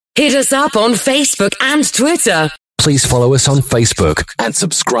Hit us up on Facebook and Twitter. Please follow us on Facebook and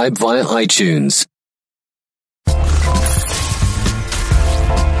subscribe via iTunes. Stand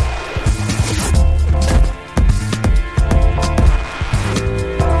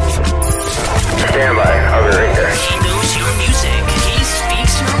by. I'll be right there. He knows your music. He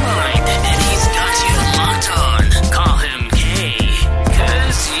speaks your mind. And he's got you locked on. Call him K.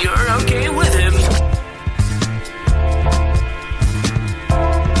 'Cause you're okay with him.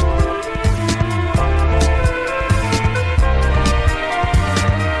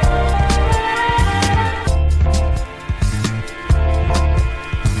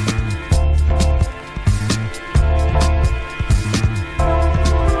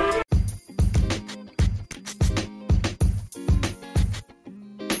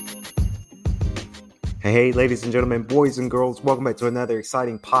 Hey, ladies and gentlemen, boys and girls, welcome back to another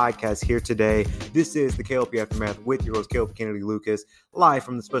exciting podcast here today. This is the KLP Aftermath with your host, KLP Kennedy Lucas, live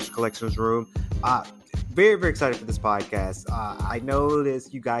from the Special Collections Room. Very, very excited for this podcast. I know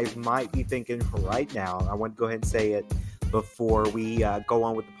this, you guys might be thinking right now, I want to go ahead and say it before we go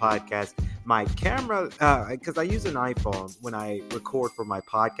on with the podcast. My camera, because I use an iPhone when I record for my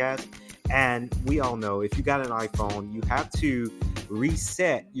podcast, and we all know if you got an iPhone, you have to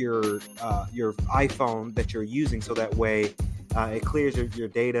reset your iPhone that you're using so that way it clears your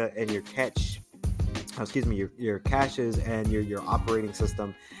data and your caches and your operating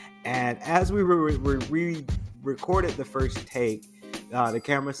system. And as we recorded the first take, the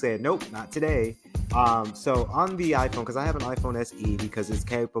camera said, nope, not today. So on the iPhone, because I have an iPhone SE because it's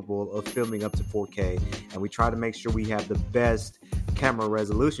capable of filming up to 4K, and we try to make sure we have the best camera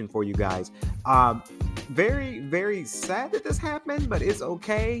resolution for you guys. Very, very sad that this happened, but it's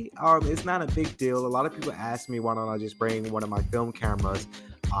okay. It's not a big deal. A lot of people ask me, why don't I just bring one of my film cameras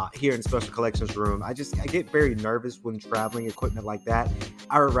here in the Special Collections Room. I get very nervous when traveling equipment like that.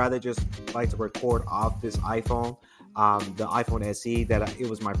 I would rather just like to record off this iPhone, the iPhone SE, that it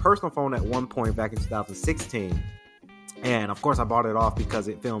was my personal phone at one point back in 2016. And of course, I bought it off because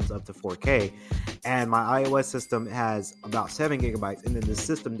it films up to 4K. And my iOS system has about 7 gigabytes, and then the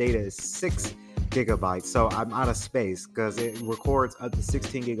system data is 6 gigabytes. So I'm out of space because it records up to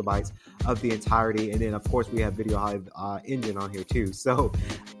 16 gigabytes of the entirety. And then, of course, we have Video Hive engine on here too. So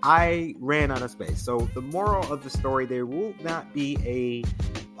I ran out of space. So the moral of the story, there will not be a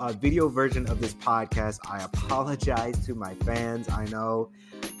video version of this podcast. I apologize to my fans. I know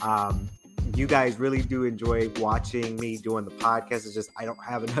you guys really do enjoy watching me doing the podcast. It's just I don't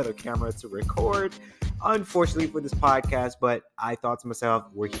have another camera to record, unfortunately, for this podcast. But I thought to myself,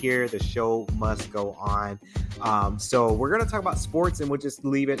 we're here. The show must go on. So we're going to talk about sports, and we'll just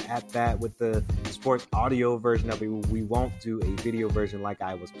leave it at that with the sports audio version of it. We won't do a video version like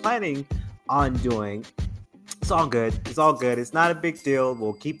I was planning on doing. It's all good. It's all good. It's not a big deal.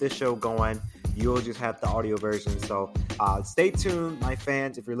 We'll keep this show going. You'll just have the audio version. So stay tuned, my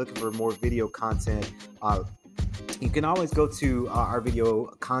fans. If you're looking for more video content, you can always go to our video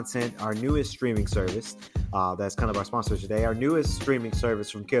content, our newest streaming service. That's kind of our sponsor today. Our newest streaming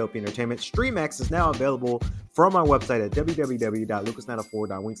service from KLP Entertainment, StreamX, is now available from our website at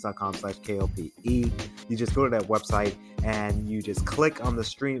www.lucas904.winx.com/KLPE. You just go to that website and you just click on the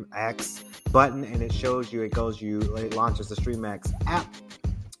StreamX button, and it launches the StreamX app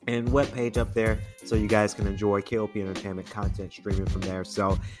and webpage up there, so you guys can enjoy KLP Entertainment content streaming from there.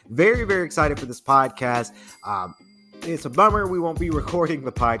 So very, very excited for this podcast. It's a bummer we won't be recording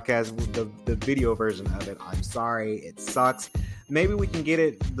the podcast, the video version of it. I'm sorry, it sucks. Maybe we can get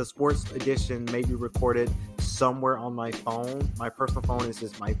it, the sports edition, maybe recorded somewhere on my phone. My personal phone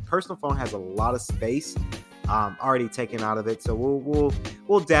has a lot of space already taken out of it, so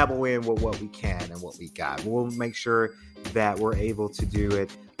we'll dabble in with what we can and what we got. We'll make sure that we're able to do it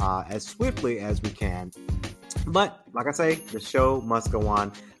as swiftly as we can. But like I say, the show must go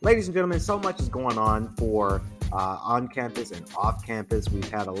on. Ladies and gentlemen, so much is going on for on campus and off campus. We've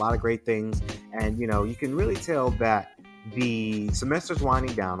had a lot of great things, and you can really tell that the semester's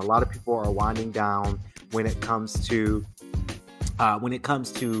winding down. A lot of people are winding down when it comes to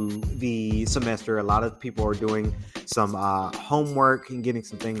the semester. A lot of people are doing some homework and getting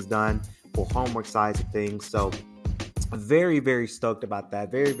some things done for homework sides of things. So very, very stoked about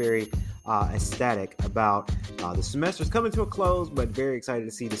that. Very, very ecstatic about the semester's coming to a close, but very excited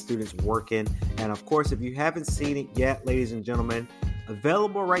to see the students working. And of course, if you haven't seen it yet, ladies and gentlemen,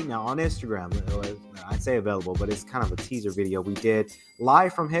 available right now on Instagram. I say available, but it's kind of a teaser video we did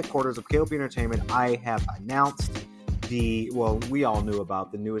live from headquarters of KLP Entertainment. I have announced we all knew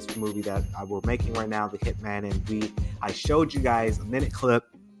about the newest movie that we're making right now, The Hitman, and I showed you guys a minute clip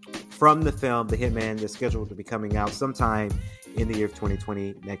from the film, The Hitman, that's scheduled to be coming out sometime in the year of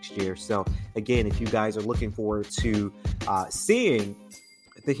 2020 next year. So again, if you guys are looking forward to seeing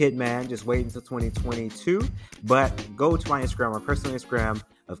The Hitman, just wait until 2022. But go to my Instagram, my personal Instagram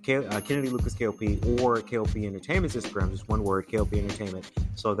of Kennedy Lucas KLP, or KLP Entertainment's Instagram, just one word, KLP Entertainment,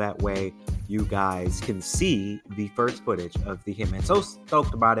 so that way you guys can see the first footage of The Hitman. So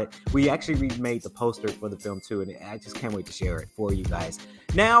stoked about it. We actually remade the poster for the film too, and I just can't wait to share it for you guys.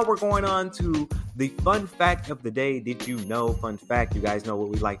 Now we're going on to the fun fact of the day. Did you know? Fun fact. You guys know what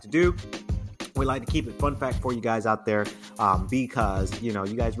we like to do. We like to keep it fun fact for you guys out there, because, you know,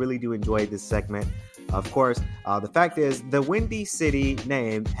 you guys really do enjoy this segment. Of course, the fact is the Windy City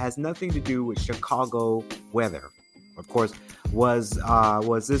name has nothing to do with Chicago weather. Of course, was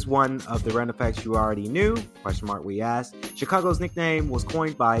this one of the random facts you already knew? Question mark, we asked. Chicago's nickname was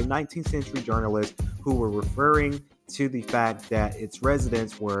coined by 19th century journalists who were referring to the fact that its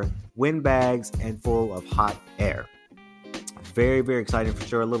residents were windbags and full of hot air. Very, very exciting for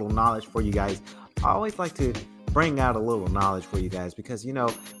sure. A little knowledge for you guys. I always like to bring out a little knowledge for you guys, because, you know,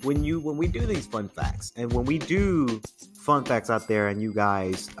 when we do these fun facts, and when we do fun facts out there, and you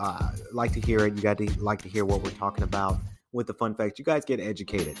guys like to hear it, you guys like to hear what we're talking about with the fun facts, you guys get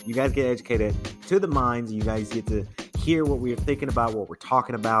educated. You guys get educated to the minds. You guys get to hear what we're thinking about, what we're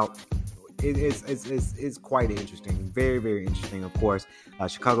talking about. It's quite interesting. Very, very interesting. Of course,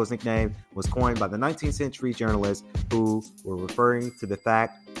 Chicago's nickname was coined by the 19th century journalists who were referring to the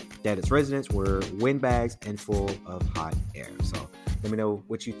fact that its residents were windbags and full of hot air. So let me know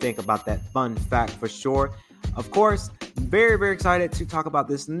what you think about that fun fact for sure. Of course, very, very excited to talk about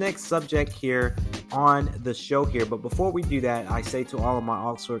this next subject here on the show here. But before we do that, I say to all of my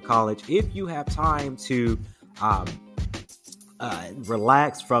Oxford College, if you have time to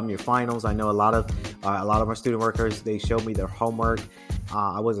relax from your finals. I know a lot of our student workers, they showed me their homework.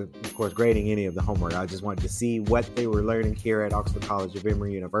 I wasn't, of course, grading any of the homework. I just wanted to see what they were learning here at Oxford College of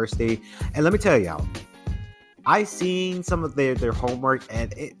Emory University. And let me tell y'all, I seen some of their homework,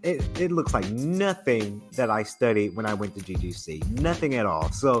 and it looks like nothing that I studied when I went to GGC. Nothing at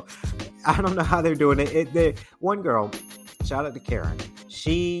all. So I don't know how they're doing it. One girl, shout out to Karen.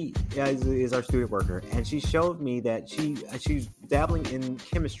 She is our student worker, and she showed me that she's dabbling in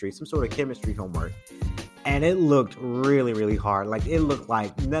chemistry, some sort of chemistry homework. And it looked really, really hard. Like, it looked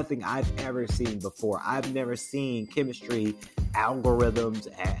like nothing I've ever seen before. I've never seen chemistry algorithms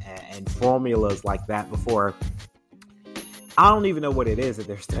and formulas like that before. I don't even know what it is that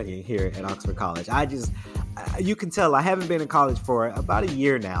they're studying here at Oxford College. You can tell I haven't been in college for about a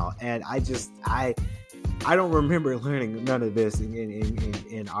year now. And I don't remember learning none of this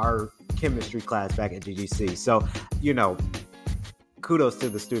in our chemistry class back at GGC. So, you know, kudos to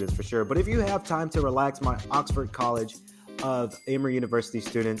the students for sure. But if you have time to relax, my Oxford College of Emory University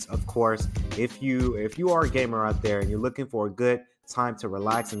students, of course, if you are a gamer out there and you're looking for a good time to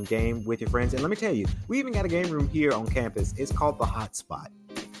relax and game with your friends, and let me tell you, we even got a game room here on campus. It's called the Hotspot.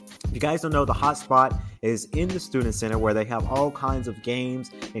 If you guys don't know, the Hotspot is in the Student Center, where they have all kinds of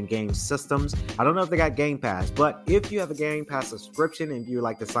games and game systems. I don't know if they got Game Pass, but if you have a Game Pass subscription and you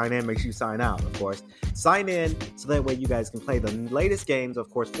like to sign in, make sure you sign out, of course. Sign in so that way you guys can play the latest games. Of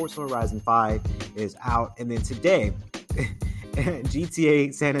course, Forza Horizon 5 is out. And then today,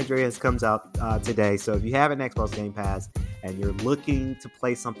 GTA San Andreas comes out today. So if you have an Xbox Game Pass and you're looking to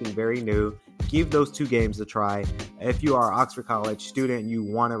play something very new, give those two games a try. If you are an Oxford College student and you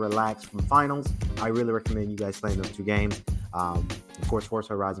want to relax from finals, I really recommend you guys playing those two games. Of course, Forza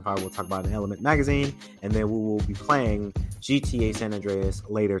Horizon 5 we'll talk about in Element Magazine, and then we will be playing GTA San Andreas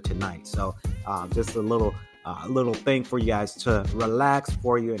later tonight. So just a little thing for you guys to relax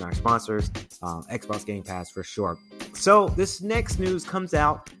for you and our sponsors, Xbox Game Pass for sure. So this next news comes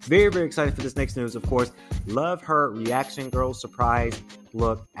out. Very, very excited for this next news, of course. Love her reaction girl surprise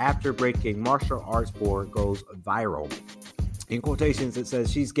look after breaking martial arts board goes viral. In quotations, it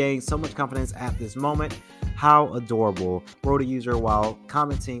says, she's gained so much confidence at this moment. How adorable, wrote a user while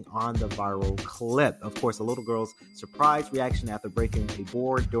commenting on the viral clip. Of course, a little girl's surprise reaction after breaking a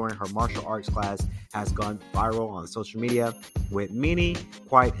board during her martial arts class has gone viral on social media, with many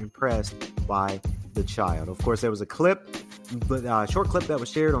quite impressed by the child. Of course, there was a clip, short clip that was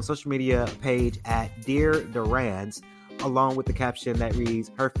shared on social media page at Dear Durans, along with the caption that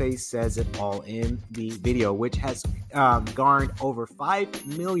reads, "Her face says it all" in the video, which has garnered over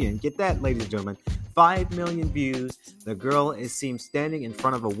 5 million. Get that, ladies and gentlemen, 5 million views. The girl is seen standing in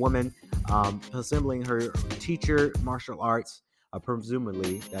front of a woman, resembling her teacher, martial arts.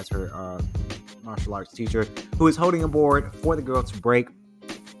 Presumably, that's her martial arts teacher, who is holding a board for the girl to break.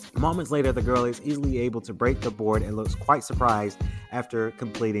 Moments later, the girl is easily able to break the board and looks quite surprised after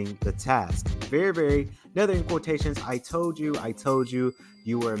completing the task. Very, very Another in quotations, I told you,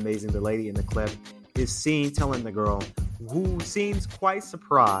 you were amazing. The lady in the clip is seen telling the girl, who seems quite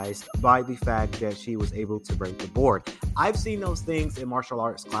surprised by the fact that she was able to break the board. I've seen those things in martial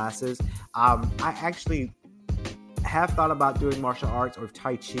arts classes. I actually have thought about doing martial arts or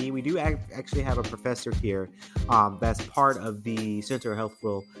Tai Chi. We do actually have a professor here that's part of the Center of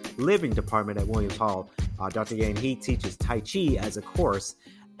Healthful Living department at Williams Hall. Dr. Yang, he teaches Tai Chi as a course.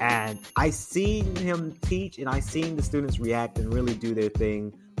 And I seen him teach, and I seen the students react and really do their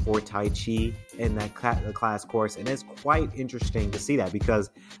thing for Tai Chi in that class course. And it's quite interesting to see that because,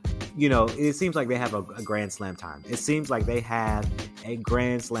 you know, it seems like they have a Grand Slam time. It seems like they have a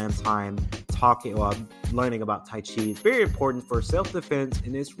Grand Slam time talking or learning about Tai Chi. It's very important for self-defense,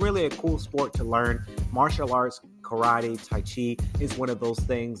 and it's really a cool sport to learn. Martial arts, karate, Tai Chi is one of those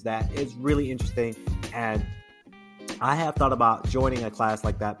things that is really interesting. And I have thought about joining a class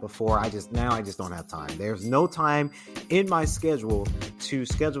like that before. I just don't have time. There's no time in my schedule to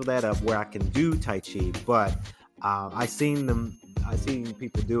schedule that up where I can do Tai Chi, but I've seen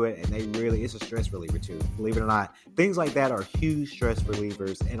people do it, and it's a stress reliever too. Believe it or not, things like that are huge stress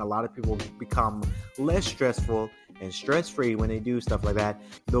relievers, and a lot of people become less stressful and stress-free when they do stuff like that.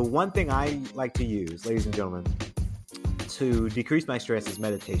 The one thing I like to use, ladies and gentlemen, to decrease my stress is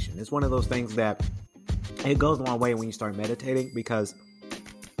meditation. It's one of those things that it goes a long way when you start meditating because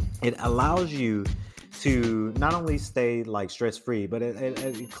it allows you to not only stay like stress-free, but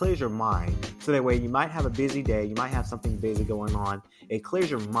it clears your mind. So that way you might have a busy day, you might have something busy going on. It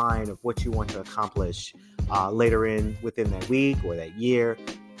clears your mind of what you want to accomplish later within that week or that year.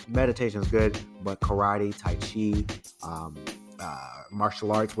 Meditation is good, but karate, Tai Chi,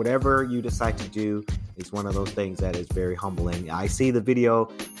 martial arts, whatever you decide to do, is one of those things that is very humbling. I see the video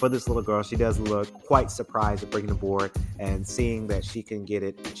for this little girl. She does look quite surprised at breaking the board and seeing that she can get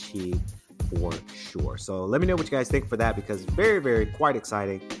it achieved for sure. So let me know what you guys think for that, because it's very, very quite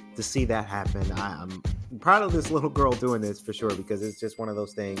exciting to see that happen. I'm proud of this little girl doing this for sure, because it's just one of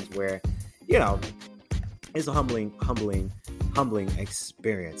those things where, you know, it's a humbling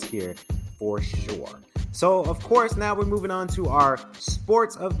experience here for sure. So, of course, now we're moving on to our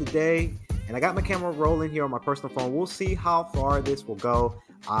sports of the day. And I got my camera rolling here on my personal phone. We'll see how far this will go.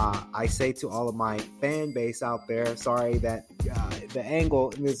 I say to all of my fan base out there, sorry that the angle,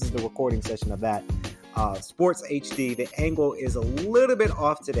 this is the recording session of that, Sports HD, the angle is a little bit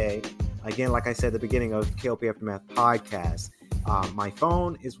off today. Again, like I said at the beginning of KLP Aftermath podcast, my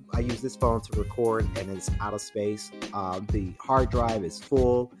phone I use this phone to record, and it's out of space. The hard drive is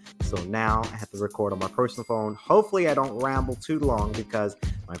full, so now I have to record on my personal phone. Hopefully I don't ramble too long, because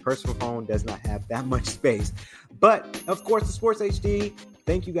my personal phone does not have that much space. But of course, the Sports HD,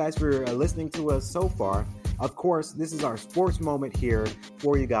 thank you guys for listening to us so far. Of course, this is our sports moment here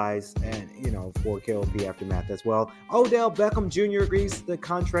for you guys, and, you know, for KLP Aftermath as well. Odell Beckham Jr. agrees the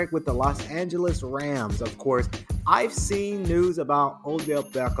contract with the Los Angeles Rams. Of course, I've seen news about Odell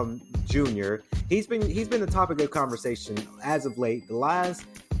Beckham Jr. He's been the topic of conversation as of late. The last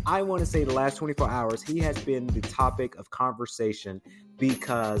 24 hours, he has been the topic of conversation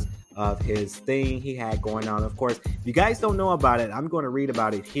because of his thing he had going on. Of course, if you guys don't know about it, I'm going to read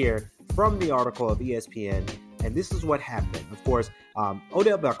about it here from the article of ESPN, and this is what happened. Of course,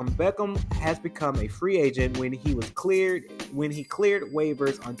 Odell Beckham has become a free agent when he cleared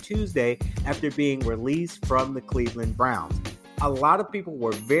waivers on Tuesday after being released from the Cleveland Browns. A lot of people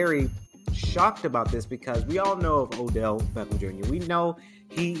were very shocked about this, because we all know of Odell Beckham Jr. We know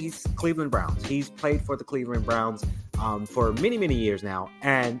he's Cleveland Browns. He's played for the Cleveland Browns for many, many years now,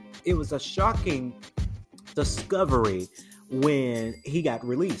 and it was a shocking discovery when he got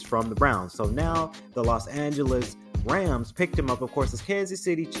released from the Browns. So now the Los Angeles Rams picked him up. Of course, the Kansas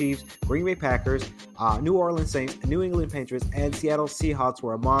City Chiefs, Green Bay Packers, New Orleans Saints, New England Patriots, and Seattle Seahawks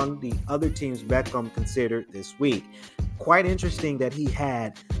were among the other teams Beckham considered this week. Quite interesting that he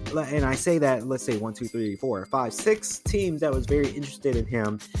had, and I say that, let's say 1, 2, 3, 4, 5, 6 teams that was very interested in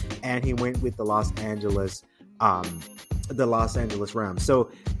him, and he went with the Los Angeles Rams.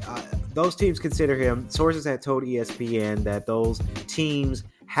 So those teams consider him. Sources had told ESPN that those teams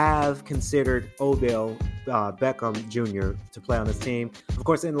have considered Odell Beckham Jr. to play on his team. Of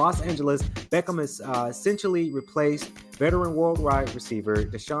course, in Los Angeles, Beckham has essentially replaced veteran worldwide receiver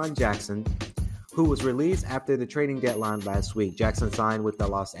Deshaun Jackson, who was released after the trading deadline last week. Jackson signed with the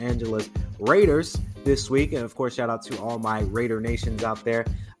Los Angeles Raiders this week. And of course, shout out to all my Raider nations out there.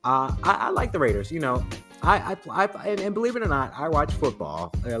 I like the Raiders. You know, and believe it or not, I watch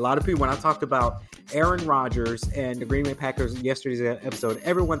football. A lot of people, when I talked about Aaron Rodgers and the Green Bay Packers in yesterday's episode,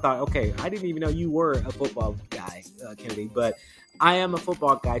 everyone thought, okay, I didn't even know you were a football guy, Kennedy. But I am a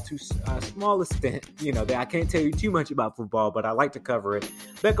football guy to a small extent. That I can't tell you too much about football, but I like to cover it.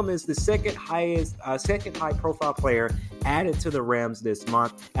 Beckham is the second high profile player added to the Rams this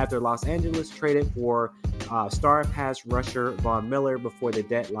month after Los Angeles traded for star pass rusher Von Miller before the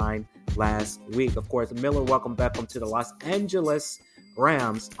deadline last week. Of course, Miller welcomed Beckham to the Los Angeles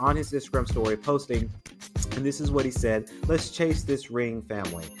Rams on his Instagram story, posting, and this is what he said: "Let's chase this ring,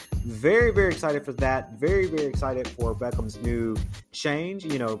 family." Very, very excited for that. Very, very excited for Beckham's new change,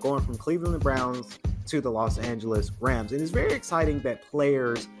 going from Cleveland Browns to the Los Angeles Rams. And it's very exciting that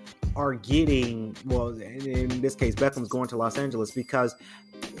players are getting, well, in this case, Beckham's going to Los Angeles, because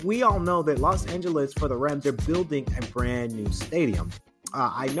we all know that Los Angeles, for the Rams, they're building a brand new stadium.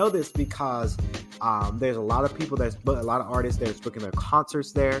 I know this because there's a lot of people a lot of artists that's booking their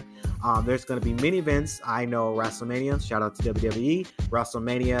concerts there. There's going to be many events. I know WrestleMania, shout out to WWE.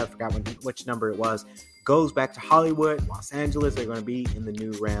 WrestleMania, I forgot which number it was, goes back to Hollywood, Los Angeles. They're going to be in the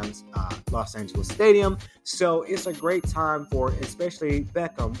new Rams Los Angeles Stadium. So it's a great time for especially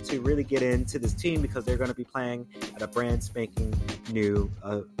Beckham to really get into this team, because they're going to be playing at a brand spanking new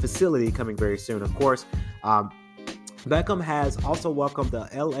facility coming very soon. Of course, Beckham has also welcomed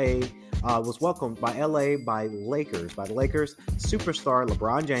was welcomed by the Lakers superstar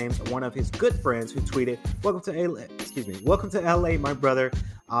LeBron James, one of his good friends, who tweeted, welcome to LA, my brother,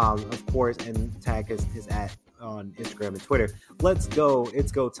 of course, and tag his at on Instagram and Twitter. Let's go,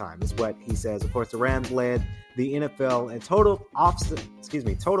 it's go time, is what he says. Of course, the Rams led the NFL in total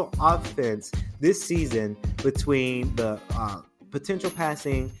offense this season between the potential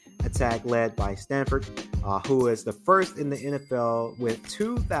passing attack led by Stanford, who is the first in the NFL with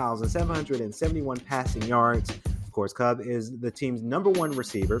 2,771 passing yards. Of course, Cobb is the team's number one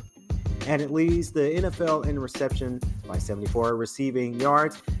receiver, and it leads the NFL in reception by 74 receiving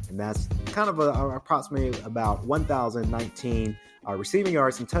yards, and that's kind of approximately about 1,019 receiving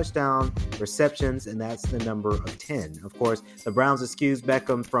yards and touchdown receptions, and that's the number of 10. Of course, the Browns excused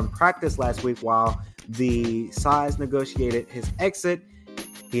Beckham from practice last week while the sides negotiated his exit.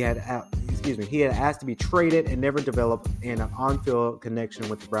 He had asked to be traded and never developed an on-field connection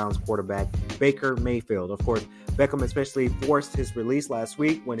with the Browns quarterback, Baker Mayfield. Of course, Beckham especially forced his release last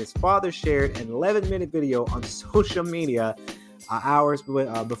week when his father shared an 11-minute video on social media hours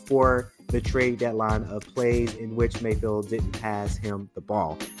before the trade deadline of plays in which Mayfield didn't pass him the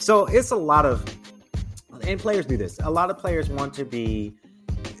ball. So it's a lot of, and players do this, a lot of players want to be,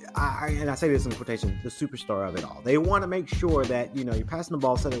 and I say this in quotation, the superstar of it all. They want to make sure that, you're passing the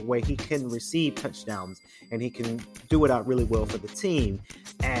ball so that way he can receive touchdowns and he can do it out really well for the team.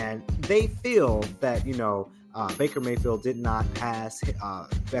 And they feel that, Baker Mayfield did not pass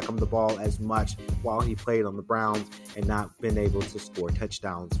Beckham the ball as much while he played on the Browns and not been able to score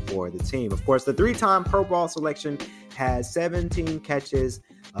touchdowns for the team. Of course, the three-time Pro Bowl selection has 17 catches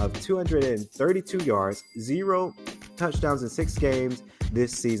of 232 yards, 0 touchdowns in 6 games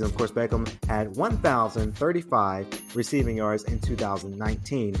this season. Of course, Beckham had 1,035 receiving yards in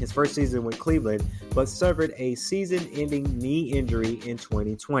 2019, his first season with Cleveland, but suffered a season-ending knee injury in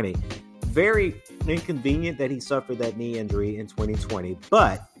 2020. Very inconvenient that he suffered that knee injury in 2020,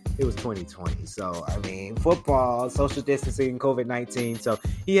 but it was 2020. So, football, social distancing, COVID-19. So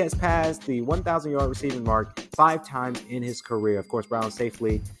he has passed the 1,000-yard receiving mark 5 times in his career. Of course, Browns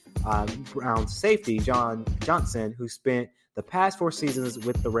safety John Johnson, who spent the past 4 seasons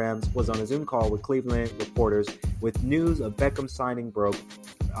with the Rams, was on a Zoom call with Cleveland reporters with news of Beckham's signing broke.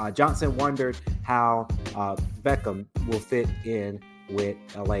 Johnson wondered how Beckham will fit in with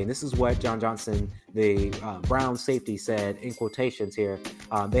LA. And this is what John Johnson, the Browns safety, said in quotations here.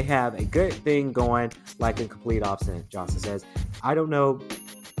 They have a good thing going, like a complete opposite. Johnson says, I don't know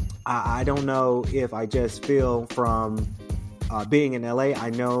if I just feel from being in LA. I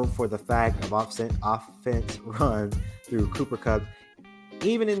know for the fact of offense runs through Cooper Kupp.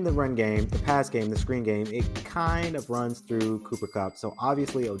 Even in the run game, the pass game, the screen game, it kind of runs through Cooper Kupp. So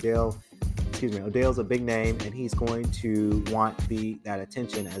obviously Odell's a big name, and he's going to want that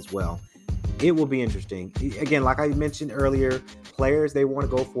attention as well. It will be interesting. Again, like I mentioned earlier, players, they want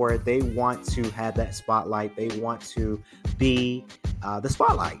to go for it. They want to have that spotlight. They want to be the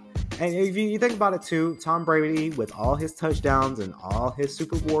spotlight. And if you think about it too, Tom Brady, with all his touchdowns and all his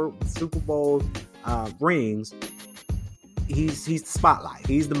Super Bowl rings, he's the spotlight.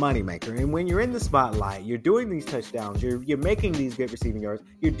 He's the moneymaker. And when you're in the spotlight, you're doing these touchdowns, you're making these good receiving yards,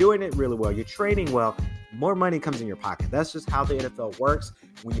 you're doing it really well, you're trading well, more money comes in your pocket. That's just how the NFL works.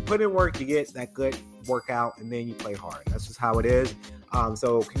 When you put in work, you get that good workout, and then you play hard. That's just how it is.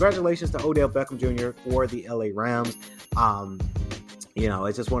 So congratulations to Odell Beckham Jr. for the LA Rams.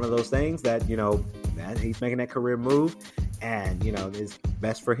 It's just one of those things that, man, he's making that career move. and is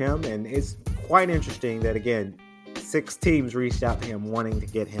best for him. And it's quite interesting that, again, 6 teams reached out to him wanting to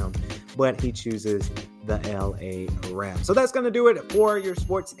get him, but he chooses the LA Rams. So that's going to do it for your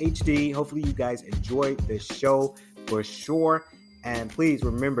Sports HD. Hopefully you guys enjoyed this show for sure. And please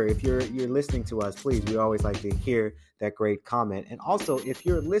remember, if you're listening to us, please, we always like to hear that great comment. And also, if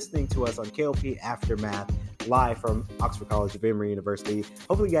you're listening to us on KLP Aftermath live from Oxford College of Emory University,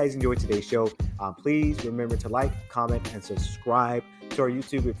 hopefully you guys enjoyed today's show. Please remember to like, comment, and subscribe to our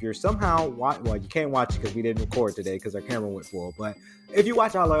YouTube. If you're somehow, well, you can't watch it because we didn't record today because our camera went full. But if you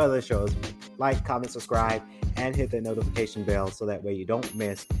watch all our other shows, like, comment, subscribe, and hit the notification bell so that way you don't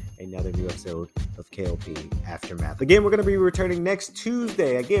miss another new episode of KLP Aftermath. Again, we're going to be returning next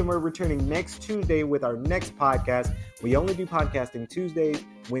Tuesday. We're returning next Tuesday with our next podcast. We only do podcasting Tuesdays,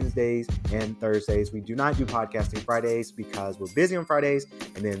 Wednesdays, and Thursdays. We do not do podcasting Fridays because we're busy on Fridays,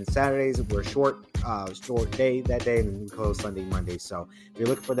 and then Saturdays we're short day that day, and then we close Sunday, Monday. So if you're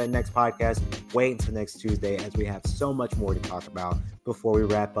looking for that next podcast, wait until next Tuesday, as we have so much more to talk about before we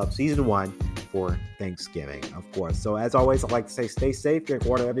wrap up season 1 for Thanksgiving, of course. So as always, I'd like to say stay safe, drink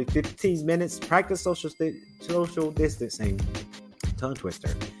water every 15 minutes, practice social distancing, tongue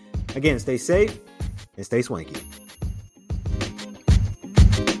twister. Again, stay safe and stay swanky.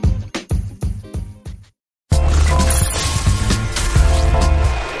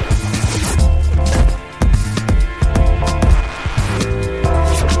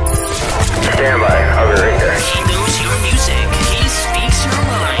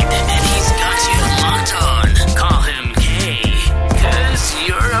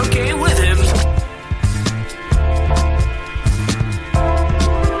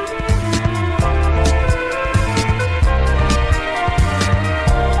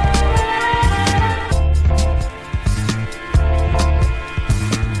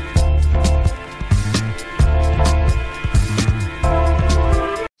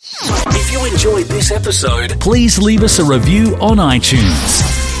 Episode, please leave us a review on iTunes.